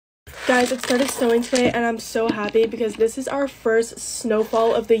Guys, it started snowing today and I'm so happy because this is our first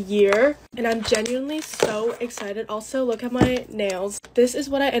snowfall of the year and I'm genuinely so excited. Also, look at my nails. This is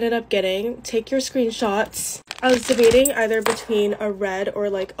what I ended up getting. Take your screenshots. I was debating either between a red or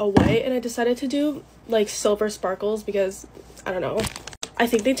like a white and I decided to do like silver sparkles because I don't know. I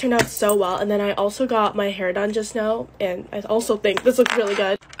think they turned out so well. And then I also got my hair done just now and I also think this looks really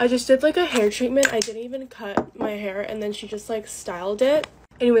good. I just did like a hair treatment. I didn't even cut my hair and then she just like styled it.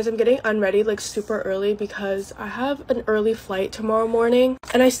 Anyways, I'm getting unready like super early because I have an early flight tomorrow morning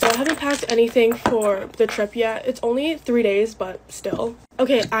and I still haven't packed anything for the trip yet. It's only 3 days, but still.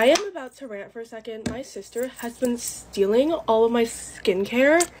 Okay, I am about to rant for a second. My sister has been stealing all of my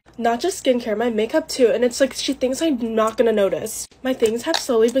skincare. Not just skincare, my makeup too. And it's like she thinks I'm not gonna notice. My things have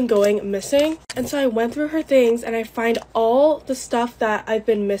slowly been going missing. And so I went through her things and I find all the stuff that I've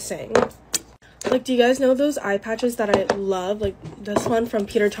been missing. Like, do you guys know those eye patches that I love? Like this one from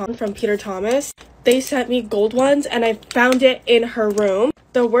Peter Thomas. They sent me gold ones and I found it in her room.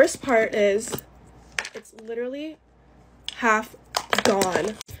 The worst part is it's literally half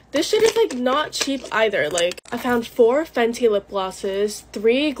gone. This shit is like not cheap either. Like I found 4 Fenty lip glosses,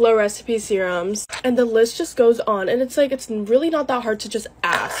 3 Glow Recipe serums, and the list just goes on. And it's like, it's really not that hard to just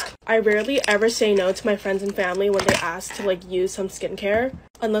ask. I rarely ever say no to my friends and family when they ask to like use some skincare.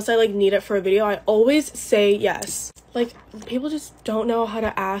 Unless I like need it for a video, I always say yes. Like people just don't know how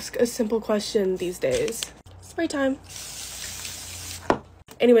to ask a simple question these days. Spray time.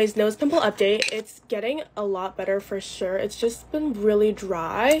 Anyways, nose pimple update. It's getting a lot better for sure. It's just been really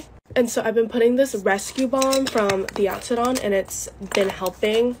dry. And so I've been putting this rescue balm from the outset on and it's been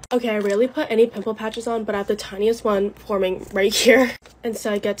helping. Okay, I rarely put any pimple patches on, but I have the tiniest one forming right here. And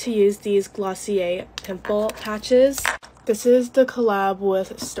so I get to use these Glossier pimple patches. This is the collab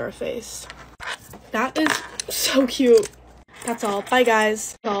with Starface. That is so cute. That's all. Bye,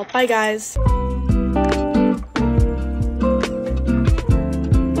 guys. Bye, guys.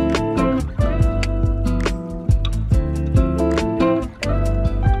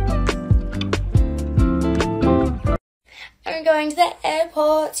 I'm going to the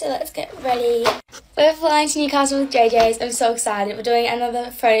airport, so let's get ready. We're flying to Newcastle with JJ's. I'm so excited. We're doing another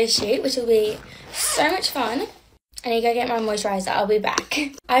photo shoot, which will be so much fun. I need to go get my moisturiser. I'll be back.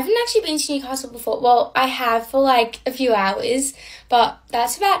 I haven't actually been to Newcastle before. Well, I have for like a few hours, but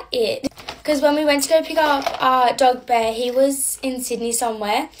that's about it. Because when we went to go pick up our dog Bear, he was in Sydney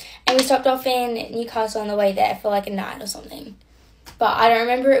somewhere, and we stopped off in Newcastle on the way there for like a night or something. But I don't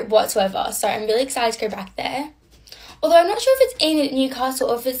remember it whatsoever, so I'm really excited to go back there. Although I'm not sure if it's in Newcastle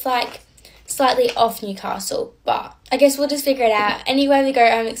or if it's like slightly off Newcastle, but I guess we'll just figure it out. Anywhere we go,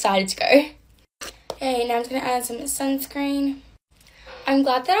 I'm excited to go. Okay, now I'm just going to add some sunscreen. I'm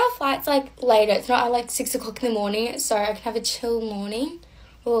glad that our flight's like later. It's not at like 6 o'clock in the morning, so I can have a chill morning.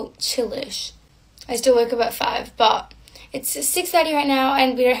 Well, chillish. I still wake up at 5, but it's 6:30 right now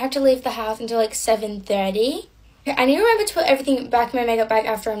and we don't have to leave the house until like 7:30. I need to remember to put everything back in my makeup bag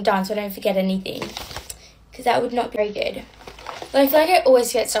after I'm done so I don't forget anything. Because that would not be very good. But I feel like I always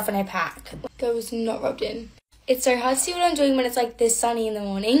forget stuff when I pack. That was not rubbed in. It's so hard to see what I'm doing when it's like this sunny in the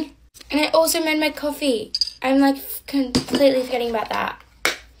morning. And I also made my coffee. I'm like completely forgetting about that.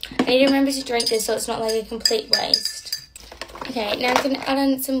 I need to remember to drink this so it's not like a complete waste. Okay, now I'm going to add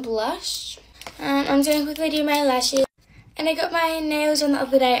on some blush. I'm just going to quickly do my lashes. And I got my nails on the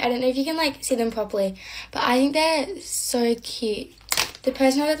other day. I don't know if you can like see them properly, but I think they're so cute. The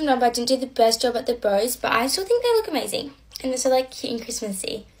person I got them done by didn't do the best job at the bows, but I still think they look amazing. And they're so like cute and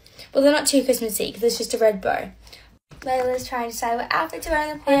Christmassy. Well, they're not too Christmassy because it's just a red bow. Layla's trying to decide what outfit to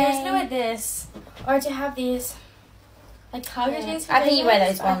wear on the plane. I was gonna wear this, or to have these, like cargo jeans. I think you wear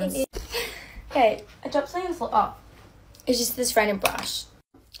those ones. Okay, I dropped something on the floor. Oh, it's just this random brush.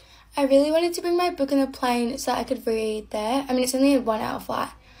 I really wanted to bring my book on the plane so that I could read there. I mean, it's only a 1 hour flight,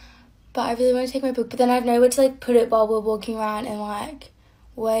 but I really want to take my book. But then I have nowhere to like put it while we're walking around and like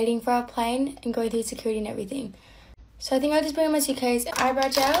waiting for our plane and going through security and everything. So I think I'll just bring my suitcase, eyebrow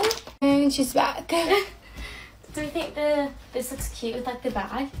gel, and she's back. Do you think this looks cute with like the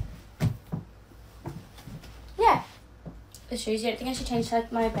bag? Yeah. The shoes. You don't think I should change to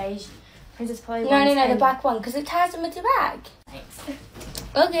like my beige Princess Polly ones? No, the black one, because it ties them with your bag. Thanks.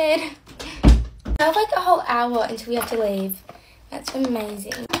 All good. I have like a whole hour until we have to leave. That's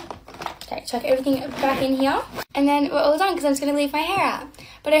amazing. Okay, chuck everything back in here. And then we're all done because I'm just going to leave my hair out.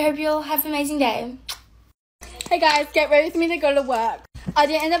 But I hope you all have an amazing day. Hey guys, get ready for me to go to work. I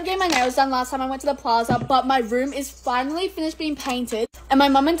didn't end up getting my nails done last time I went to the plaza, but my room is finally finished being painted. And my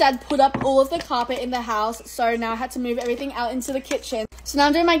mum and dad put up all of the carpet in the house, so now I had to move everything out into the kitchen. So now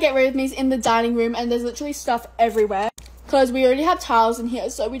I'm doing my get ready with me's in the dining room, and there's literally stuff everywhere. because we already have tiles in here,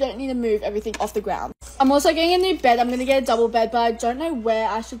 so we don't need to move everything off the ground. I'm also getting a new bed. I'm going to get a double bed, but I don't know where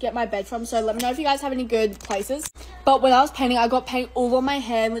I should get my bed from, so let me know if you guys have any good places. But when I was painting, I got paint all on my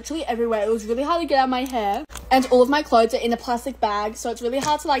hair, literally everywhere. It was really hard to get out my hair, and all of my clothes are in a plastic bag, so it's really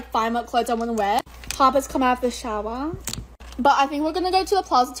hard to like find what clothes I want to wear. Harper's come out of the shower. But I think we're going to go to the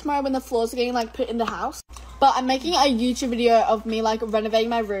plaza tomorrow when the floors are getting like put in the house. But I'm making a YouTube video of me like renovating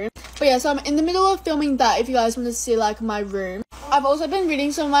my room. But yeah, so I'm in the middle of filming that if you guys want to see like my room. I've also been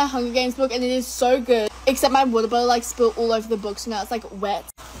reading some of my Hunger Games book and it is so good. Except my water bottle like spilled all over the book, so now it's like wet.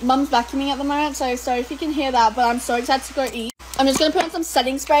 Mum's vacuuming at the moment, so sorry if you can hear that, but I'm so excited to go eat. I'm just going to put on some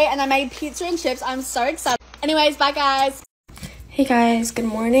setting spray and I made pizza and chips. I'm so excited. Anyways, bye guys. Hey guys, good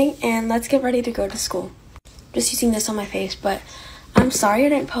morning, and let's get ready to go to school. Just using this on my face, but I'm sorry I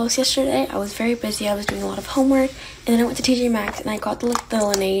didn't post yesterday. I was very busy. I was doing a lot of homework, and then I went to TJ Maxx and I got the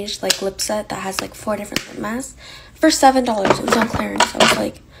Laneige like lip set that has like 4 different lip masks for $7. It was on clearance. I was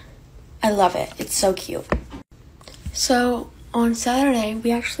like, I love it. It's so cute. So on Saturday,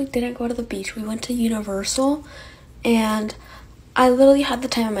 we actually didn't go to the beach. We went to Universal, and I literally had the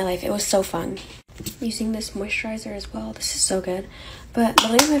time of my life. It was so fun. Using this moisturizer as well. This is so good. But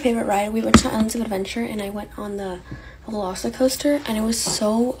literally my favorite ride, we went to Islands of Adventure and I went on the Velocicoaster and it was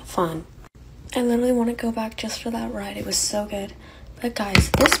so fun. I literally want to go back just for that ride. It was so good. But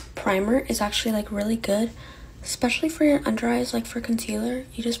guys, this primer is actually like really good, especially for your under eyes, like for concealer.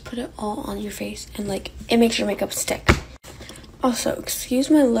 You just put it all on your face and like it makes your makeup stick. Also, excuse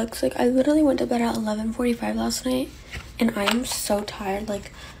my looks. Like I literally went to bed at 11:45 last night and I am so tired.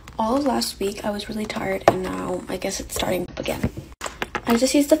 Like all of last week I was really tired and now I guess it's starting up again. I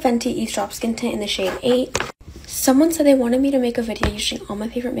just used the Fenty Eavesdrop Skin Tint in the shade 8. Someone said they wanted me to make a video using all my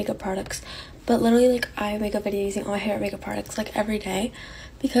favorite makeup products, but literally like I make a video using all my favorite makeup products like every day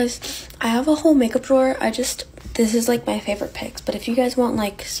because I have a whole makeup drawer. This is like my favorite picks, but if you guys want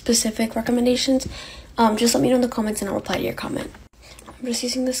like specific recommendations, just let me know in the comments and I'll reply to your comment. I'm just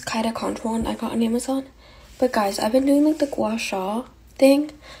using this Kaida contour one I got on Amazon. But guys, I've been doing like the gua sha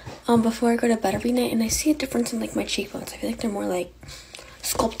thing before I go to bed every night, and I see a difference in like my cheekbones. I feel like they're more like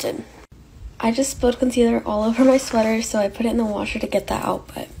sculpted. I just spilled concealer all over my sweater, so I put it in the washer to get that out,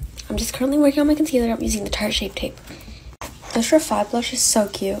 but I'm just currently working on my concealer. I'm using the Tarte Shape Tape. This Refi blush is so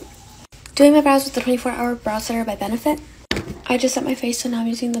cute. Doing my brows with the 24-hour brow setter by Benefit. I just set my face, so now I'm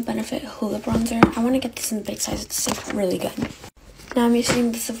using the Benefit Hula Bronzer. I want to get this in the big size. It's like really good. Now I'm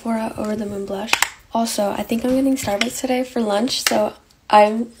using the Sephora Over the Moon blush. Also, I think I'm getting Starbucks today for lunch, so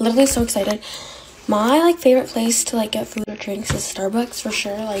I'm literally so excited. My like favorite place to like get food or drinks is Starbucks for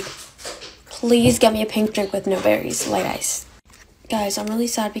sure. Like, please get me a pink drink with no berries, light ice. Guys, I'm really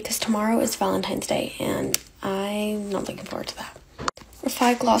sad because tomorrow is Valentine's Day and I'm not looking forward to that.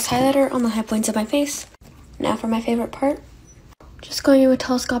 Refi gloss highlighter on the high points of my face. Now for my favorite part, just going in with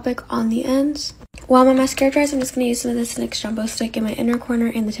telescopic on the ends. While my mascara dries, I'm just going to use this NYX Jumbo Stick in my inner corner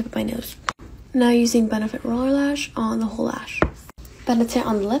and the tip of my nose. Now using Benefit Roller Lash on the whole lash. Benefit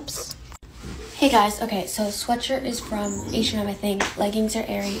on the lips. Hey guys, okay, so the sweatshirt is from H&M, I think. Leggings are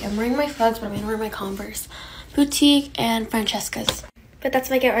airy. I'm wearing my Fuggs, but I'm gonna wear my Converse. Boutique and Francesca's. But that's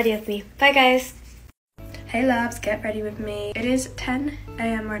my get ready with me. Bye guys. Hey labs, get ready with me. It is 10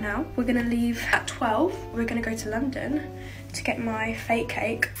 AM right now. We're gonna leave at 12. We're gonna go to London to get my fake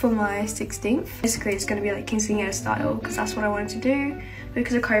cake for my 16th. Basically, it's gonna be like quinceañera style because that's what I wanted to do.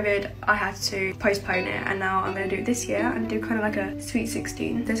 Because of COVID, I had to postpone it, and now I'm gonna do it this year and do kind of like a sweet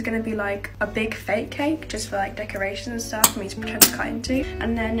 16. There's gonna be like a big fake cake just for like decoration and stuff for me to pretend to cut into,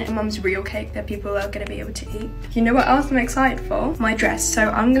 and then mum's real cake that people are gonna be able to eat. You know what else I'm excited for? My dress. So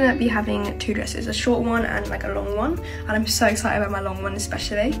I'm gonna be having 2 dresses, a short one and like a long one, and I'm so excited about my long one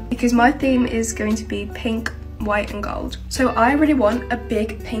especially because my theme is going to be pink, white and gold. So I really want a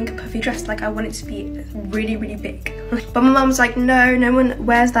big pink puffy dress. Like I want it to be really, really big. But my mum's like, no one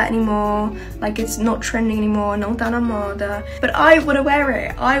wears that anymore. Like it's not trending anymore. Non tá na moda. But I want to wear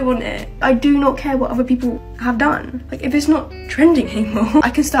it. I want it. I do not care what other people have done. Like if it's not trending anymore, I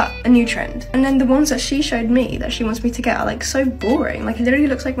can start a new trend. And then the ones that she showed me that she wants me to get are like so boring. Like it literally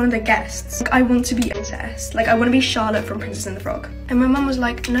looks like one of the guests. Like I want to be a princess. Like I want to be Charlotte from Princess and the Frog. And my mum was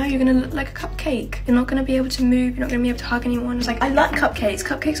like, no, you're gonna look like a cupcake. You're not gonna be able to move. You're not gonna be able to hug anyone. I was like, I like cupcakes.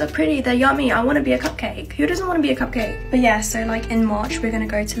 Cupcakes are pretty. They're yummy. I want to be a cupcake. Who doesn't want to be a cupcake? But yeah, so like in March we're gonna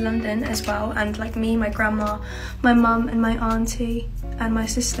go to London as well, and like me, my grandma, my mum and my auntie and my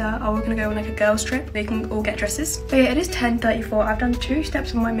sister are all gonna go on like a girls trip. They can all get dresses. But yeah, it is 10:34. I've done 2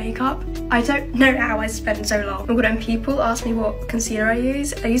 steps of my makeup. I don't know how I spent so long. And when people ask me what concealer I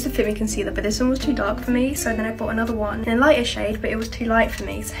used the Fit Me concealer, but this one was too dark for me, so then I bought another one in a lighter shade, but it was too light for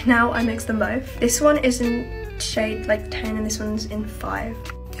me, so now I mix them both. This one is in shade like 10 and this one's in 5.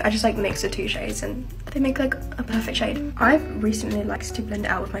 I just like mix the 2 shades and they make like a perfect shade. I've recently liked to blend it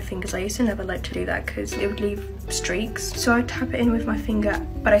out with my fingers. I used to never like to do that because it would leave streaks. So I tap it in with my finger,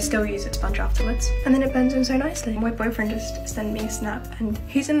 but I still use a sponge afterwards. And then it blends in so nicely. My boyfriend just sent me a snap and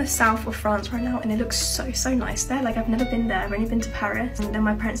he's in the south of France right now and it looks so nice there. Like I've never been there, I've only been to Paris. And then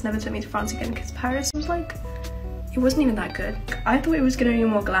my parents never took me to France again because Paris was like, it wasn't even that good. I thought it was gonna be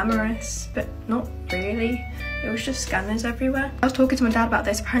more glamorous, but not really. It was just scammers everywhere. I was talking to my dad about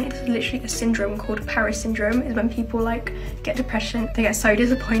this. Apparently there's literally a syndrome called Paris syndrome. Is when people like get depression, they get so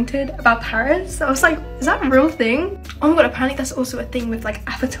disappointed about Paris. So I was like, is that a real thing? Oh my god, apparently that's also a thing with like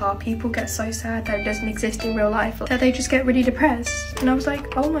Avatar. People get so sad that it doesn't exist in real life, that they just get really depressed. And I was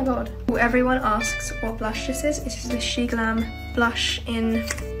like, oh my god. Well, everyone asks what blush this is. This is the She Glam blush in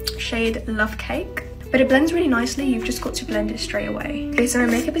shade Love Cake. But it blends really nicely, you've just got to blend it straight away. Okay, so my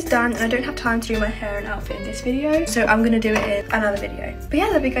makeup is done and I don't have time to do my hair and outfit in this video, so I'm gonna do it in another video. But yeah,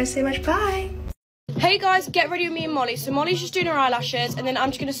 love you guys so much, bye! Hey guys, get ready with me and Molly. So Molly's just doing her eyelashes and then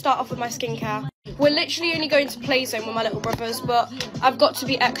I'm just gonna start off with my skincare. We're literally only going to Play Zone with my little brothers, but I've got to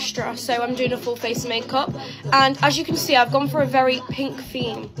be extra, so I'm doing a full face of makeup. And as you can see, I've gone for a very pink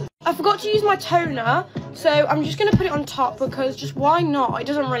theme. I forgot to use my toner, so I'm just gonna put it on top because just why not? It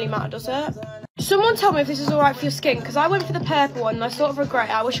doesn't really matter, does it? Someone tell me if this is alright for your skin, because I went for the purple one and I sort of regret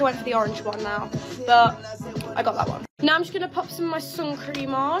it. I wish I went for the orange one now, but I got that one. Now I'm just going to pop some of my sun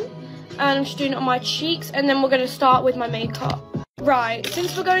cream on, and I'm just doing it on my cheeks, and then we're going to start with my makeup. Right,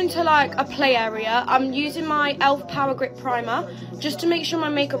 since we're going to like a play area, I'm using my e.l.f. Power Grip Primer, just to make sure my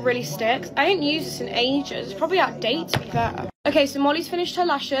makeup really sticks. I didn't use this in ages, it's probably out of date to be fair. Okay, so Molly's finished her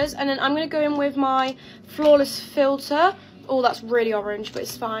lashes, and then I'm going to go in with my Flawless Filter. Oh, that's really orange, but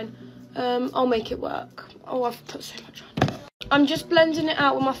it's fine. I'll make it work. Oh, I've put so much on. I'm just blending it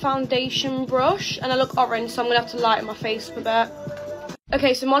out with my foundation brush, and I look orange, so I'm gonna have to lighten my face a bit.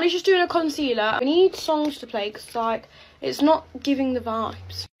 Okay, so Molly's just doing a concealer. We need songs to play because like it's not giving the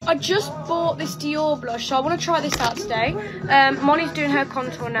vibes. I just bought this Dior blush, so I want to try this out today. Molly's doing her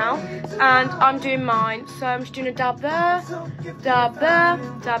contour now, and I'm doing mine. So I'm just doing a dab there, dab there,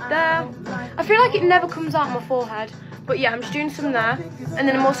 dab there. I feel like it never comes out on my forehead. But yeah, I'm just doing some there, and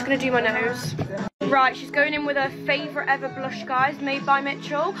then I'm also going to do my nose. Right, she's going in with her favourite ever blush, guys, made by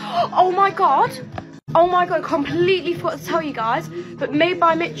Mitchell. Oh my god, completely forgot to tell you guys, but Made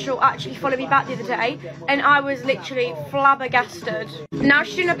by Mitchell actually followed me back the other day, and I was literally flabbergasted. Now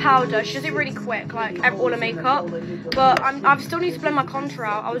she's doing a powder. She does it really quick, like all her makeup, but I still need to blend my contour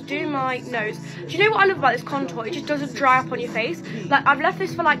out. I was doing my nose. Do you know what I love about this contour? It just doesn't dry up on your face. Like, I've left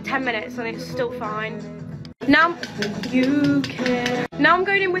this for like 10 minutes and it's still fine. Now I'm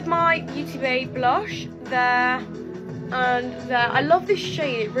going in with my Beauty Bay blush there and there. I love this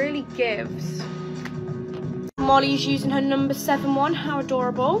shade, it really gives. Molly's using her number 7 one, how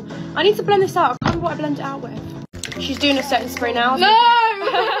adorable. I need to blend this out, I can't remember what I blend it out with. She's doing a setting spray now. No!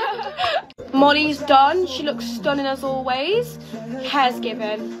 Molly's done, she looks stunning as always. Hair's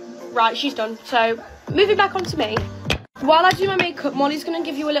given. Right, she's done, so moving back on to me. While I do my makeup, Molly's going to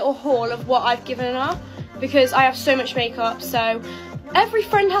give you a little haul of what I've given her, because I have so much makeup, so every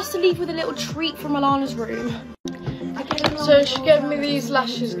friend has to leave with a little treat from Alana's room. So she gave me these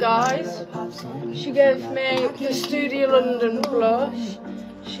lashes, guys. She gave me the Studio London blush.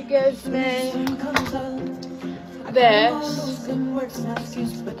 She gave me this.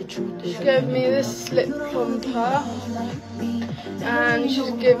 She gave me this lip plumper. And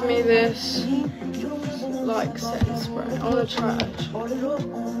she's given me this like setting spray. I want to try it.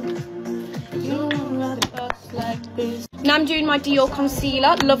 Now I'm doing my Dior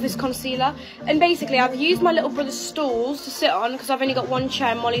concealer. Love this concealer. And basically I've used my little brother's stools to sit on because I've only got one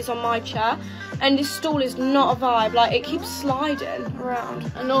chair, Molly's on my chair, and this stool is not a vibe. Like, it keeps sliding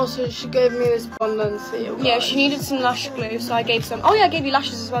around. And also she gave me this bond seal, guys. Yeah, she needed some lash glue, so I gave some. Oh yeah, I gave you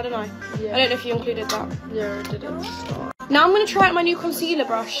lashes as well, didn't I? Yeah. I don't know if you included that. Yeah, I didn't. Now I'm going to try out my new concealer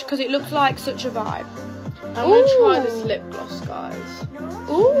brush because it looks like such a vibe. I'm going to try this lip gloss, guys.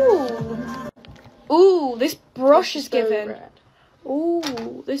 Ooh. Ooh, this brush is given.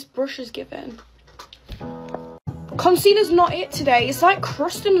 Ooh, this brush is given. Concealer's not it today. It's like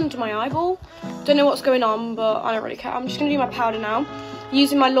crusting under my eyeball. Don't know what's going on, but I don't really care. I'm just going to do my powder now.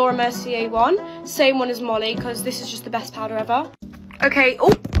 Using my Laura Mercier one. Same one as Molly, because this is just the best powder ever. Okay,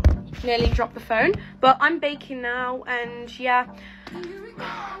 oh, nearly dropped the phone. But I'm baking now, and yeah,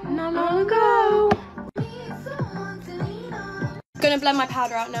 not long ago. Gonna blend my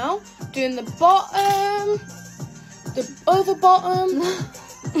powder out now. Doing the bottom, the other bottom,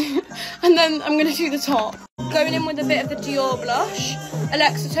 and then I'm gonna do the top. Going in with a bit of the Dior blush.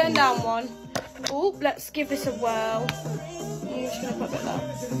 Alexa, turn down one. Oh, let's give this a whirl. I'm just gonna put a bit there.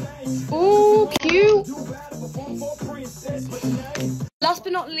 Oh, cute. Last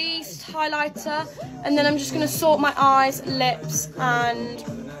but not least, highlighter, and then I'm just gonna sort my eyes, lips, and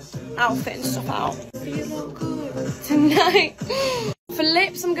outfit and stuff out. You look good tonight. For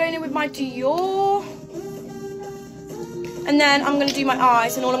lips, I'm going in with my Dior. And then I'm going to do my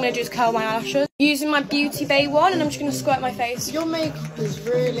eyes, and all I'm going to do is curl my eyelashes. Using my Beauty Bay one, and I'm just going to squirt my face. Your makeup is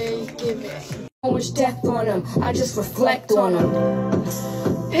really giving. So much death on them, I just reflect on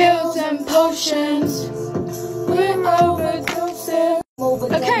them. Pills and potions, we're overdosing.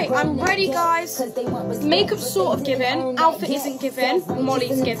 Okay, I'm ready, guys. Makeup's sort of given, outfit isn't given,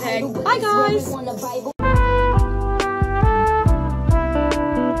 Molly's giving. Bye, guys.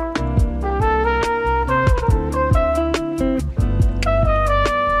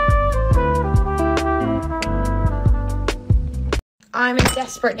 I'm in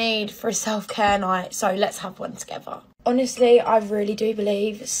desperate need for a self-care night, so let's have one together. Honestly, I really do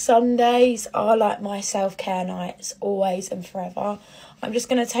believe Sundays are like my self-care nights, always and forever. I'm just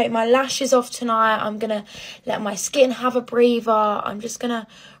going to take my lashes off tonight. I'm going to let my skin have a breather. I'm just going to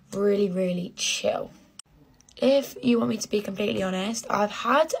really chill. If you want me to be completely honest, I've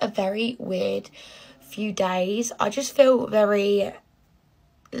had a very weird few days. I just feel very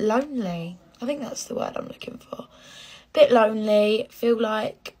lonely. I think that's the word I'm looking for. Bit lonely, feel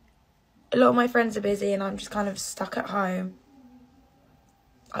like a lot of my friends are busy and I'm just kind of stuck at home.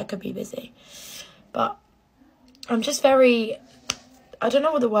 I could be busy, but I'm just very, I don't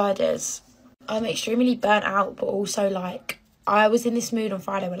know what the word is. I'm extremely burnt out, but also like I was in this mood on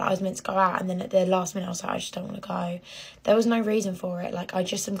Friday when I was meant to go out, and then at the last minute I was like, I just don't want to go. There was no reason for it. Like I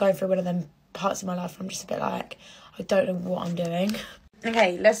just am going through one of them parts of my life where I'm just a bit like, I don't know what I'm doing.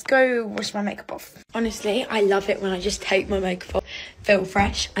 Okay, let's go wash my makeup off. Honestly, I love it when I just take my makeup off, feel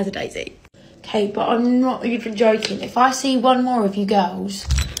fresh as a daisy. Okay, but I'm not even joking. If I see one more of you girls...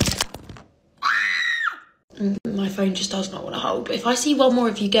 My phone just does not want to hold. But if I see one more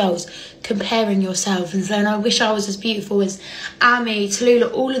of you girls comparing yourself and saying, I wish I was as beautiful as Amy,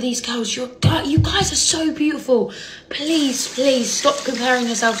 Tallulah, all of these girls, you guys are so beautiful. Please stop comparing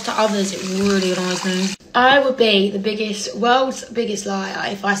yourselves to others. It really annoys me. I would be the world's biggest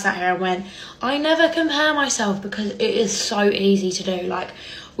liar if I sat here and went, I never compare myself, because it is so easy to do. Like,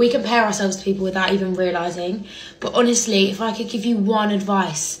 we compare ourselves to people without even realising. But honestly, if I could give you one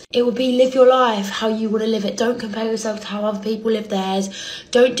advice, it would be live your life how you want to live it. Don't compare yourself to how other people live theirs.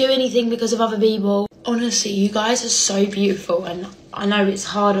 Don't do anything because of other people. Honestly, you guys are so beautiful, and I know it's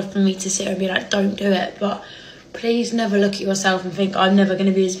harder for me to sit and be like, don't do it, but please never look at yourself and think, I'm never going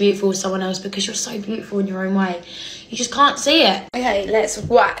to be as beautiful as someone else, because you're so beautiful in your own way. You just can't see it. Okay, let's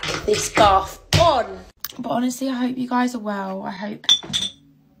whack this scarf on. But honestly, I hope you guys are well.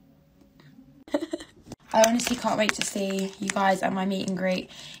 I honestly can't wait to see you guys at my meet and greet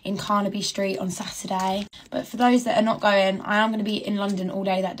in Carnaby Street on Saturday. But for those that are not going, I am going to be in London all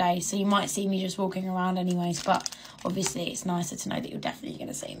day that day, so you might see me just walking around anyways. But obviously it's nicer to know that you're definitely going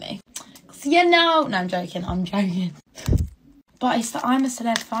to see me. So you know, no, I'm joking. But it's the I'm a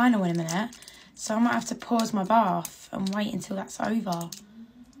Celeb final in a minute, so I might have to pause my bath and wait until that's over. I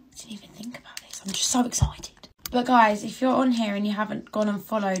didn't even think about this. I'm just so excited. But guys, if you're on here and you haven't gone and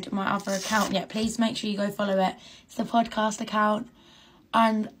followed my other account yet, please make sure you go follow it. It's the podcast account.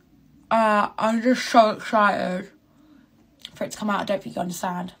 And I'm just so excited for it to come out. I don't think you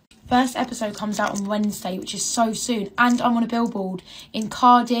understand. First episode comes out on Wednesday, which is so soon. And I'm on a billboard in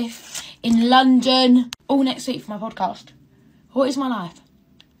Cardiff, in London, all next week for my podcast. What is my life?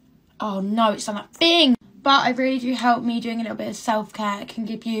 Oh no, it's on that thing. But I really do help me doing a little bit of self-care. It can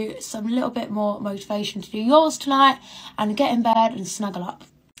give you some little bit more motivation to do yours tonight and get in bed and snuggle up.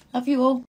 Love you all.